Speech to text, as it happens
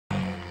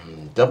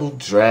Double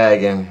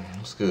Dragon.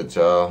 What's good,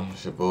 y'all?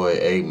 It's your boy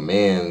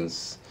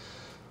AMENZ.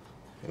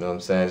 You know what I'm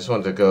saying? Just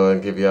wanted to go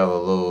and give y'all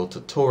a little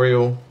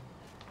tutorial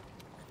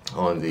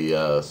on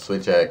the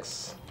Switch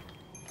Axe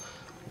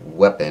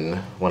weapon,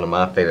 one of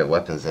my favorite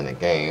weapons in the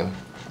game.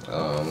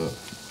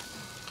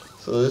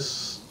 So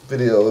this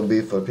video will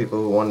be for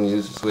people who want to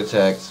use the Switch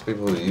Axe,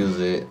 people who use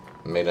it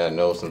may not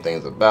know some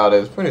things about it.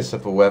 It's a pretty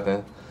simple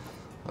weapon,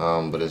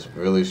 but it's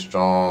really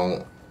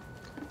strong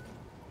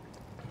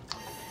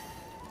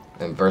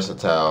and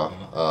versatile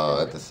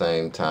at the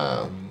same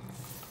time.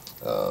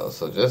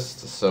 So just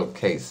to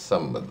showcase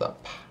some of the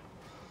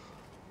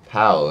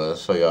power, I'll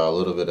show y'all a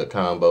little bit of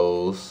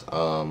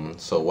combos.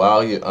 So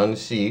while you're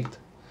unsheathed,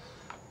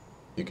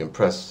 you can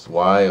press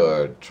Y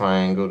or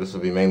triangle. This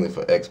will be mainly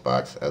for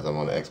Xbox, as I'm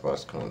on the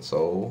Xbox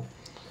console.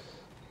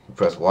 You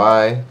press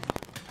Y,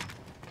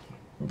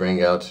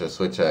 bring out your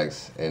Switch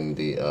Axe in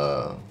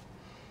the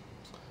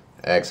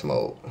axe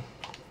mode.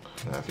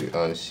 Now if you're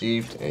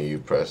unsheathed and you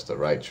press the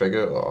right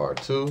trigger or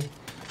R2,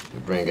 you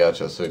bring out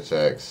your Switch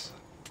Axe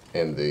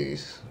in the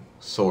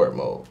sword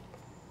mode.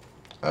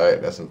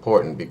 Alright, that's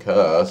important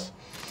because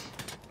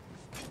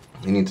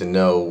you need to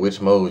know which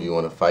mode you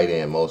want to fight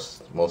in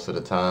most of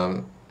the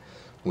time,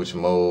 which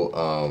mode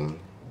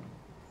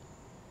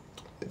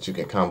that you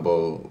can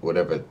combo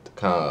whatever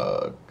kind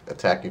of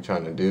attack you're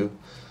trying to do.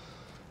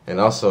 And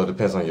also it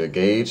depends on your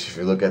gauge. If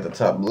you look at the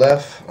top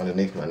left,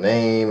 underneath my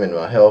name and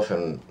my health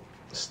and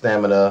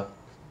stamina,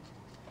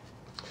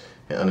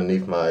 and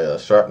underneath my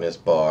sharpness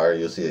bar,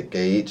 you'll see a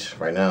gauge.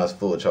 Right now it's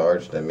full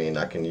charge. That means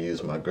I can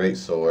use my great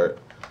sword.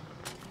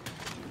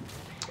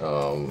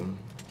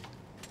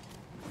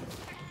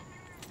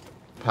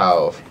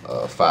 Power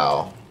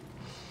foul.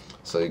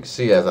 So you can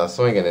see as I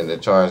swing it and the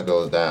charge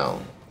goes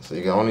down. So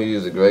you can only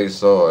use a great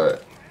sword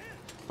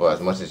for as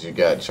much as you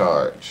got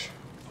charge.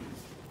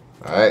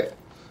 Alright?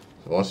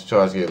 So once the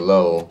charge gets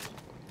low,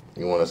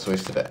 you want to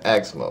switch to the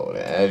axe mode.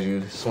 And as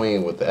you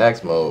swing with the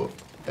axe mode,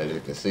 as you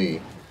can see,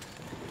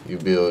 you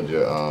build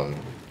your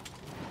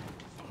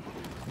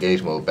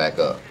gauge mode back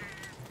up.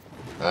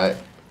 Alright?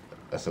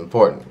 That's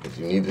important because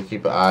you need to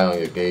keep an eye on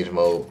your gauge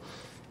mode,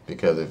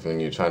 because if when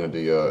you're trying to do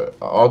your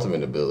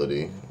ultimate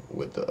ability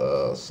with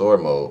the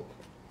sword mode,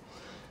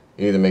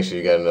 you need to make sure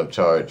you got enough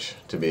charge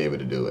to be able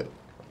to do it.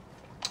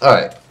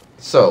 Alright,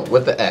 so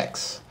with the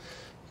axe,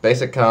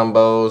 basic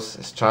combos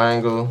is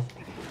triangle,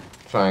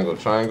 triangle,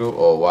 triangle,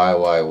 or Y,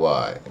 Y,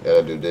 Y. You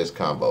gotta do this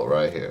combo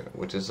right here,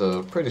 which is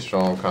a pretty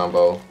strong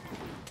combo,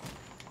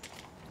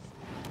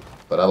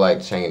 but I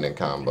like chaining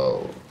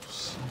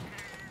combos.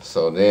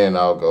 So then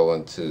I'll go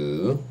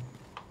into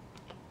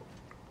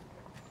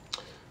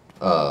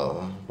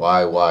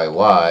Y, Y,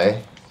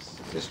 Y,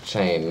 just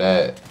chain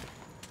that,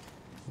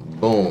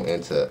 boom,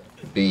 into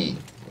B,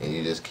 and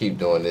you just keep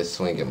doing this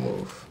swinging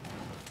move.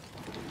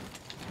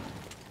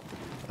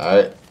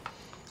 Alright,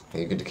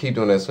 you can keep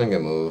doing that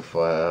swinging move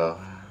for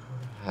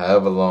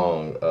however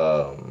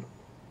long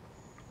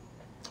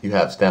you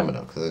have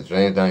stamina, because it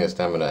drains down your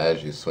stamina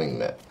as you swing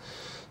that.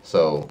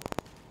 So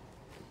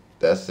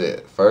that's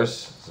it.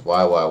 First is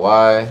Y, Y,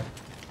 Y.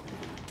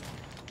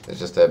 It's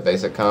just that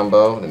basic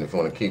combo. And if you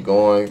want to keep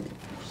going,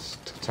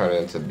 turn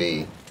it into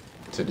B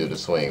to do the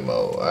swing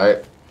mode.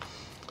 Alright?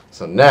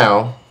 So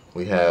now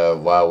we have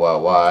Y, Y,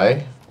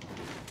 Y.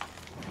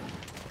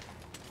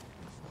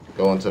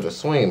 Go into the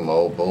swing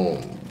mode.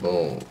 Boom,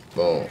 boom,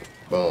 boom,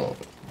 boom,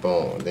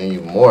 boom. Then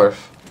you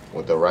morph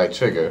with the right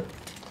trigger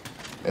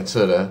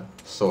into the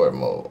sword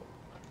mode.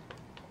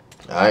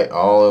 Alright?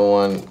 All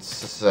in one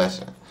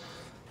session.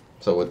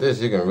 So with this,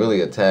 you can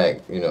really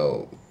attack, you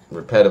know,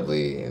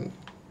 repetitively and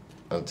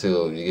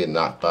until you get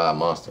knocked by a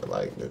monster.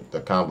 Like the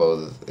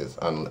combo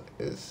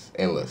is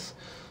endless.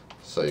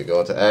 So you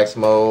go into axe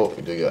mode,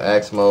 you do your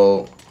axe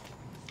mode,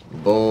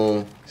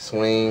 boom,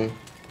 swing,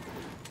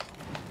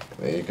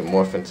 and you can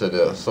morph into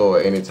the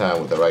sword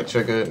anytime with the right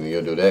trigger, and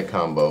you'll do that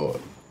combo,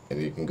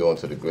 and you can go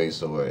into the great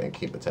sword and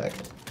keep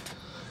attacking.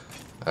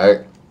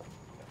 Alright.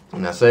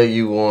 Now say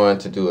you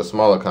want to do a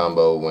smaller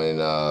combo when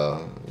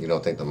you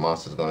don't think the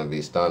monster's going to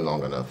be stunned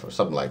long enough or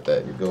something like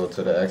that. You go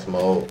to the X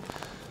mode.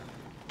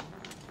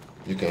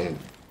 You can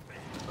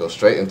go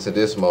straight into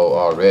this mode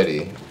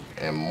already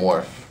and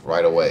morph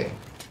right away.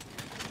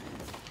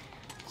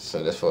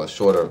 So that's for a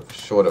shorter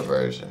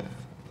version.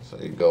 So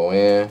you go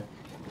in,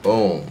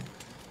 boom,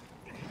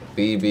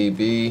 B, B,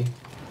 B,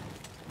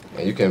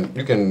 and you can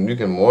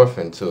morph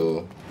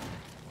into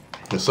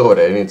the sword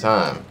at any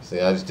time. See,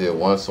 I just did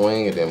one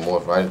swing and then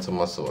morph right into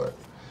my sword.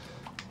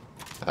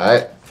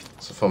 Alright,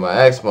 so for my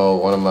axe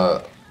mode, one of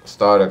my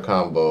starter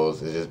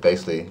combos is just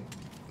basically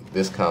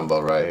this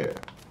combo right here.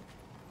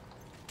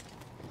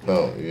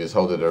 Boom, you just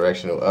hold the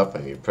directional up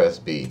and you press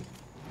B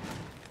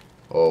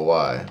or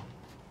Y.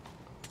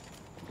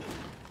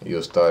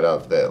 You'll start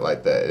out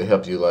like that. It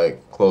helps you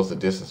like close the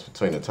distance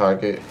between the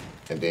target,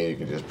 and then you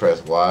can just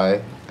press Y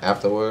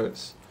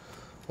afterwards,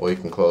 or you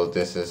can close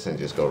distance and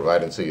just go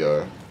right into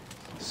your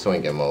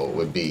swinging mode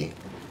with B.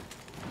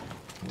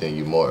 Then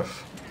you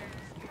morph.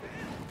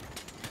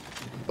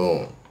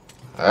 Boom.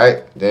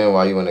 Alright, then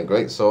while you in the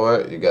great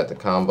sword, you got the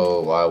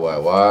combo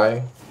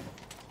Y.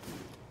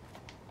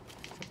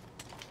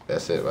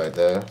 That's it right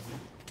there.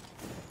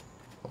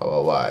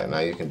 Y. Now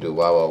you can do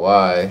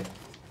Y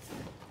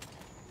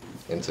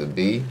into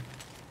B.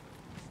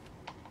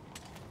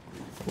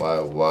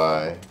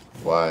 Y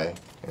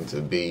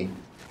into B.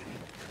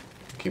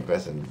 Keep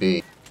pressing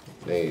B.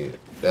 Then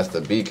that's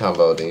the B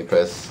combo. Then you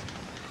press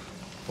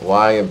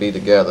Y and B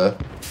together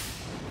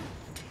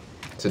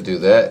to do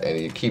that, and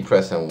you keep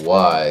pressing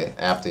Y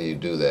after you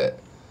do that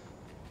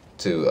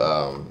to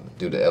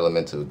do the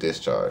elemental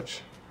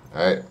discharge.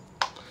 Alright.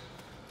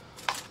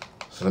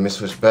 So let me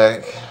switch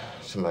back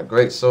to my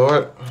great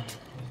sword.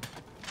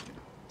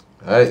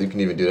 Alright, you can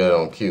even do that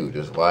on cue.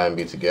 Just Y and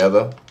B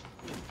together.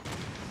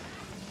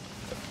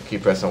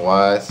 Keep pressing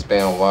Y,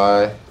 spam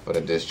Y for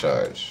the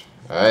discharge.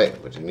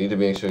 Alright, but you need to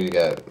make sure you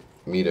got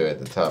meter at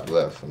the top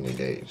left from your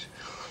gauge.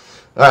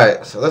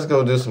 Alright, so let's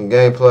go do some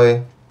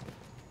gameplay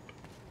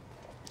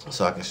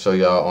so I can show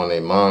y'all on a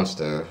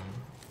monster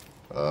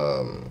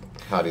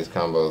how these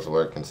combos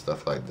work and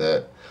stuff like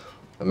that.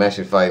 I'm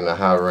actually fighting a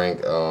high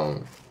rank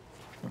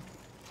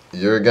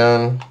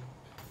Uragan.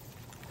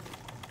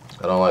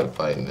 I don't like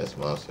fighting this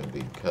monster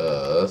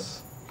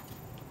because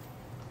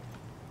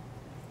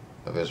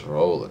of his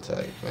roll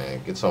attack, man.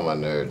 It gets on my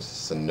nerves.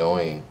 It's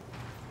annoying.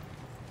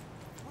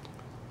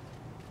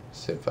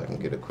 See if I can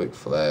get a quick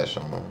flash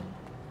on him.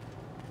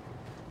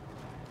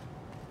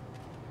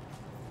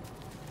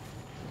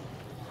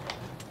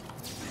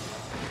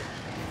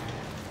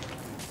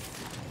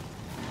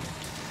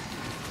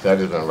 See, I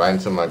just went right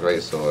into my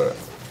greatsword.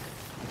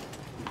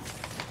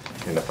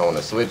 And if I want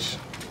to switch,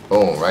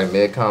 boom, right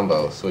mid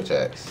combo, switch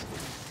axe.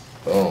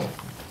 Boom.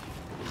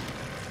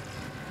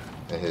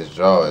 And his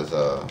jaw is,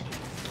 I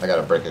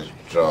gotta break his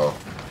jaw.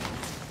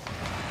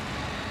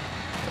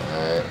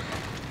 Alright.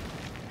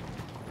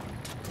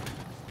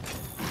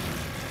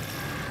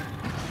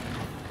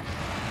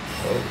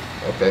 Oh,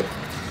 okay.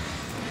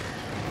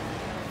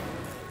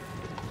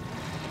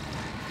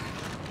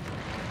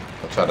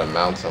 I'll try to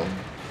mount him.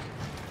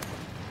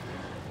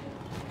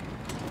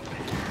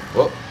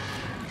 Whoop.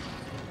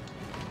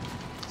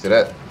 See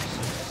that?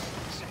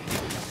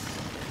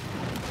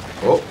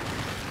 Whoop.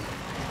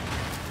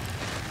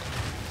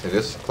 See,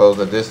 just close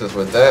the distance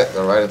with that.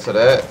 Go right into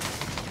that.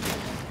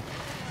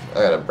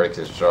 I gotta break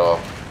his jaw.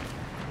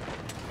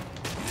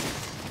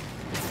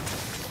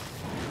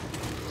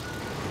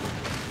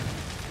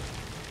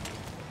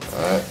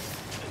 Alright.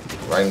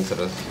 Right into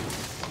this.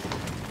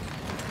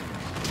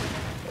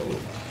 Ooh.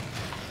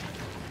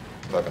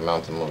 If I can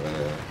mount him over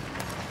here.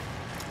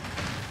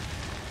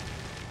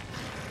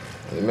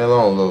 Leave me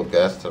alone, little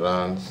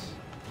Gastrodons.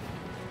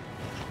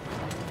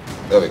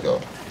 There we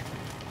go.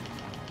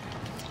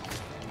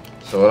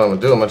 So what I'm gonna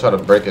do, I'm gonna try to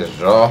break his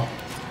jaw.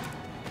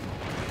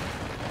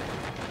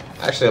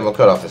 Actually, I'm gonna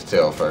cut off his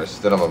tail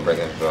first, then I'm gonna break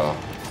his jaw.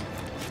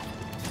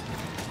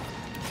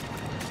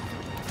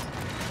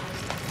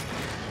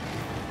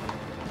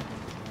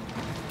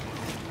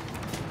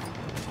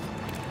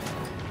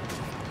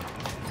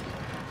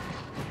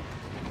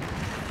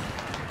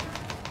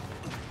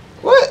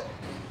 What?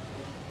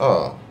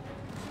 Oh.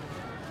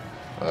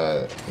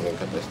 Alright, let me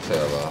cut this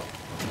tail off.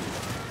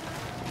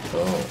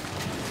 Boom.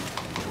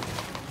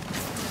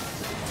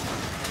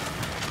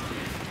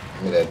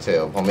 Give me that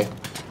tail, homie.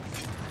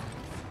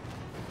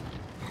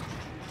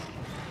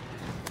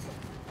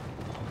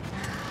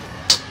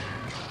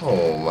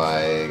 Oh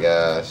my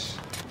gosh.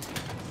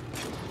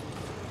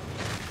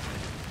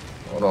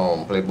 Hold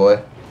on,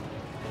 playboy.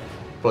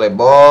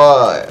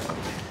 Playboy!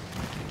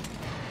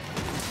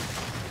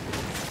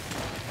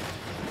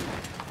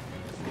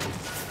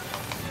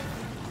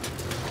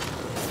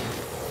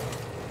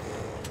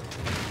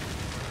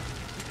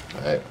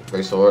 Alright,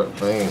 great sword.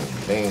 Bang,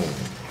 bang,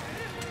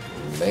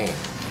 bang,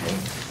 bang.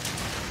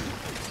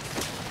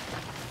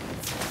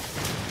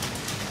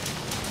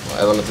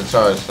 Elemental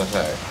charge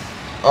attack.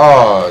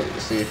 Oh,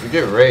 see, if you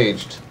get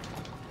raged,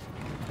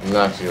 it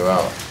knocks you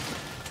out.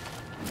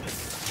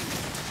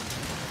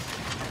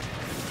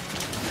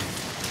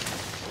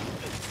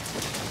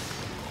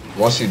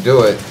 Once you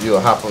do it,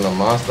 you'll hop on the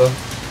monster.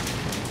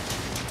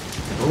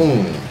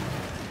 Boom.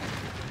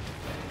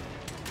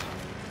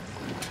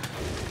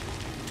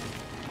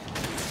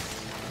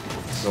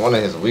 This is one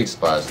of his weak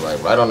spots,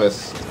 like right on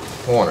this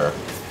corner.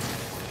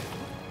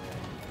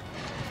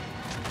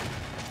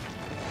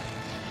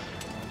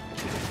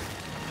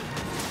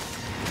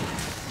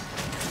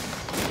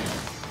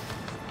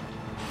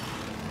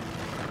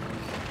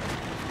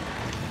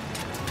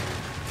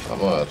 I'm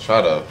gonna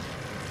try to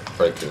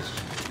break his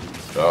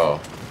jaw.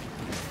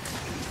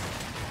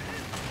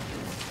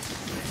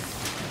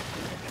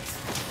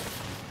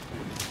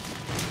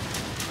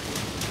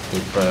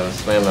 Keep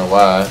spamming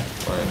Y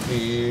right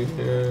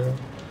here.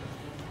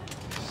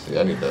 See,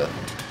 I need to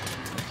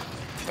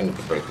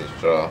break his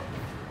jaw.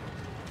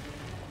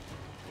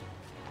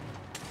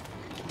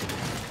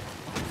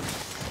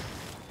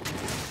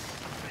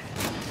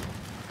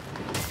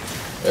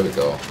 There we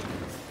go.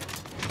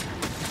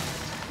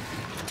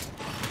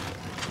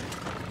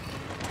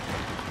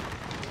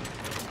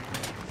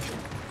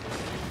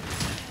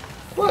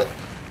 What?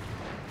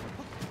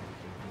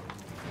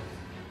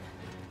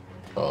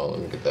 Oh,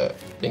 let me get that.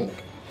 Pink.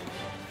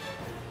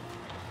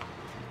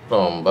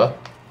 Bomba.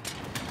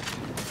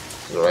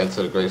 Go right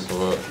into the great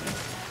sword.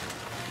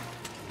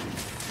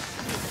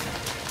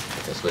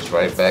 And switch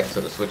right back to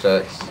the switch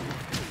axe.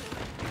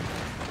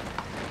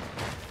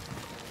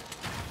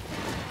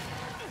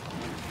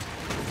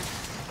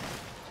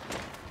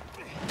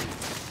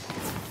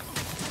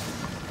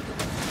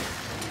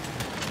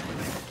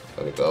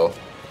 There we go.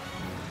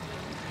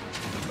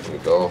 There we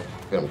go.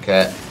 Get him,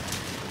 cat.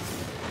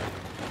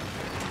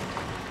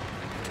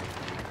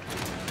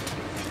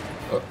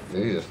 Oh,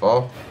 did he just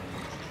fall?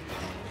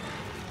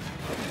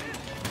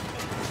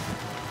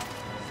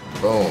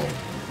 Boom,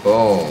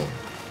 boom,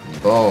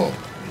 boom,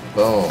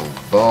 boom,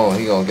 boom.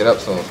 He gonna get up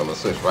soon, so I'm gonna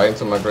switch right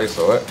into my great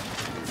sword.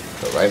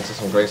 Go right into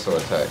some great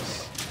sword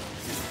attacks.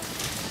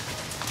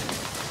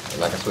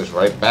 And I can switch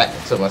right back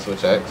to my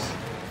switch axe.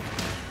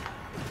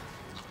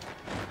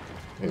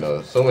 You know,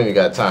 assuming you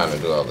got time to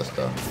do all this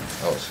stuff.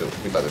 Oh shoot,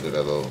 he about to do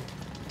that little.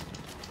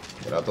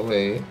 Get out the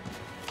way.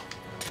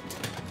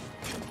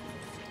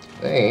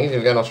 Dang, he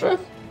didn't got no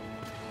strength.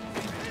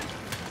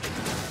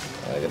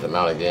 I get the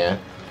mount again.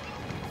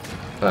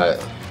 Alright.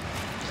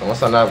 So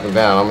once I knock him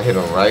down, I'm gonna hit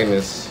him right in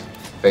his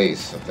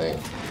face, I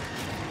think.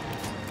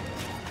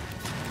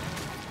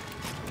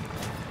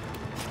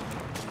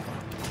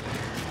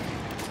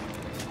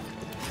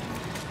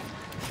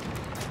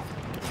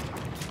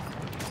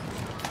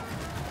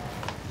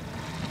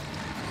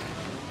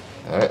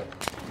 Alright.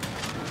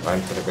 Right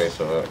into the great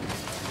sword.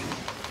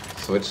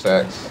 Switch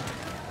stacks.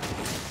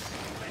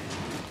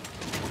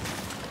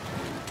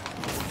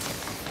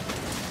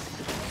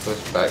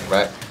 Switch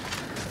back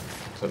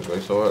to the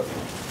great sword.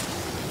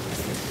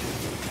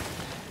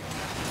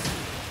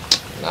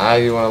 Now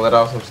you want to let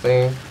off some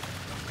steam.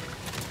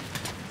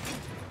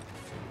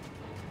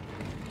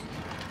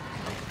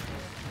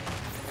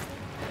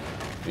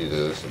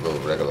 Jesus, a little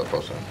regular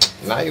potion.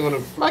 Now you want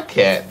to, my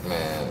cat,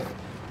 man.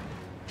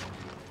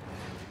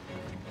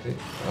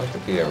 I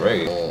think he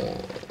enraged.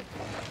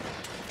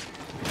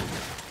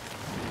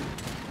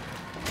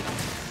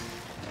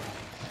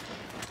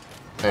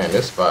 Man,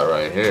 this spot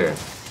right here.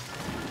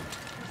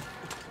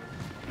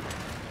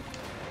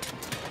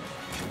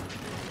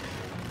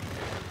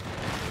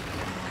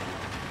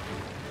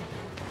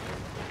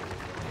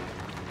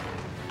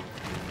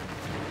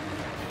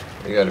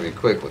 You gotta be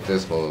quick with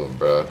this move,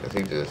 bro, cause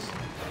he just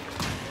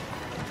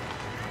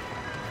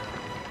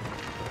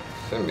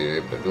shouldn't be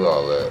able to do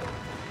all that.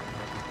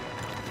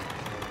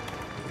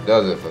 He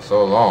does it for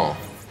so long.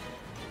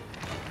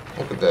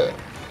 Look at that.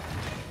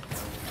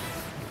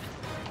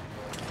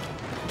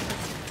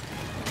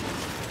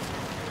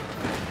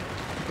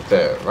 Look at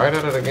that. Right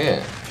at it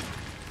again.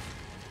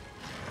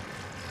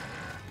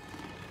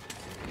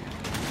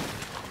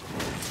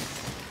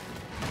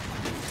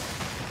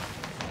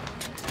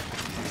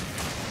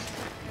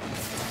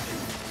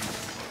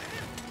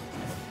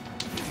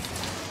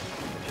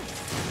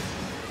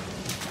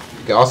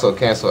 You can also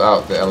cancel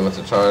out the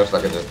elemental charge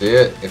like I just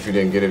did if you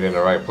didn't get it in the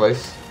right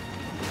place.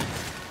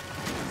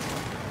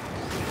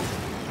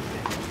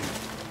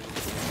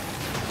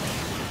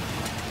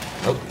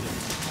 Nope.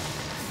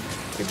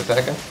 Keep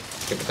attacking.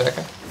 Keep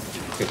attacking.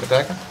 Keep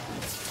attacking.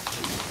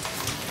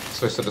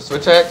 Switch to the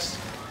switch axe.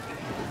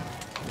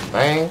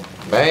 Bang.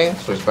 Bang.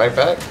 Switch right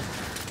back.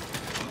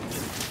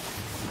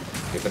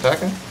 Keep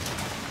attacking.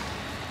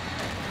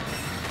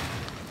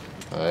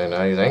 Alright,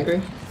 now he's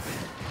angry.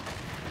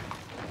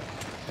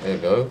 There you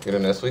go. Get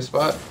in that sweet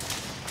spot.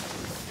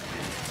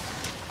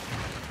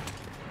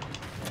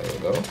 There you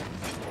go.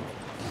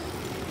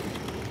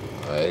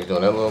 Alright, he's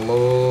doing that little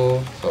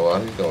move. So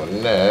while he's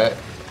doing that,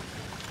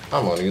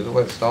 I'm gonna use a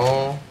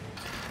whetstone.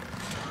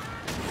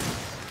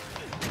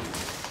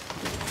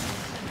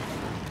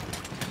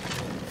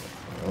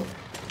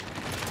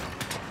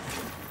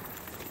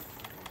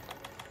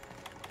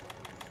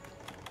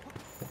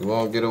 You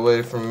won't get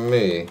away from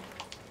me.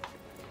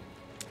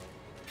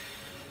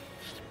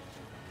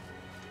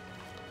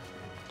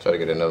 Try to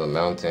get another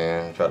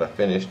mountain. Try to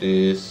finish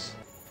this.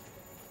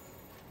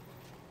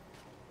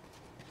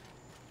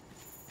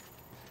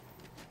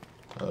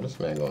 Oh, this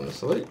man going to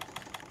sleep.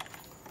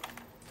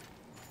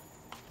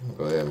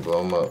 Go ahead and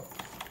blow him up.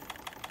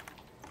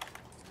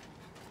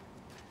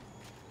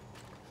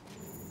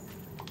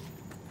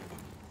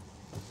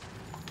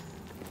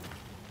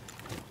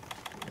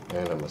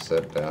 And I'm gonna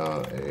set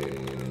down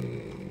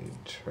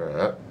a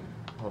trap.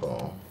 Hold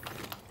on.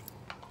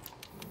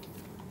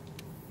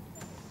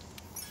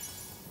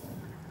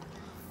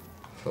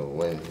 For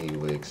when he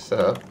wakes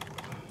up.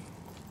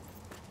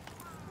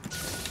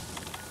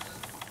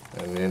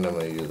 And then I'm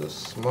gonna use a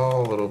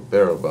small little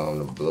barrel bomb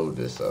to blow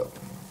this up.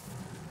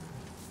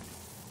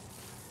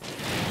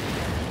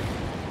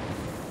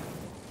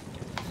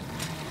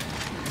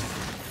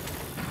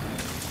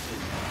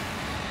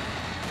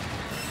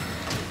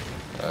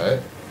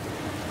 Alright.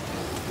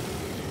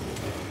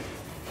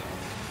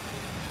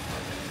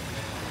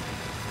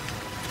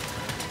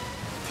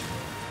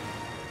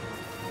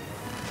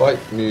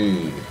 Fight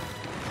me.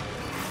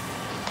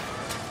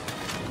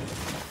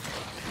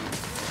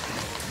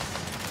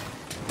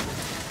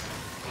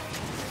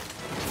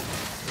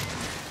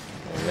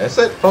 that's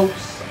it,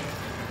 folks.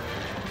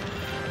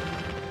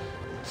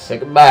 Say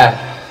goodbye.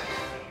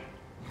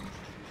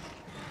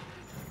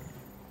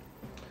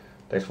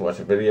 Thanks for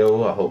watching the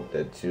video. I hope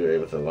that you were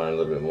able to learn a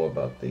little bit more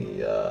about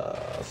the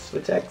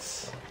Switch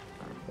X.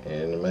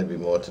 And there may be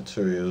more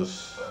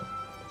tutorials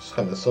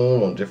coming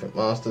soon on different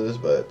monsters,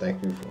 but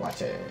thank you for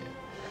watching.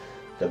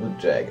 Double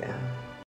Dragon.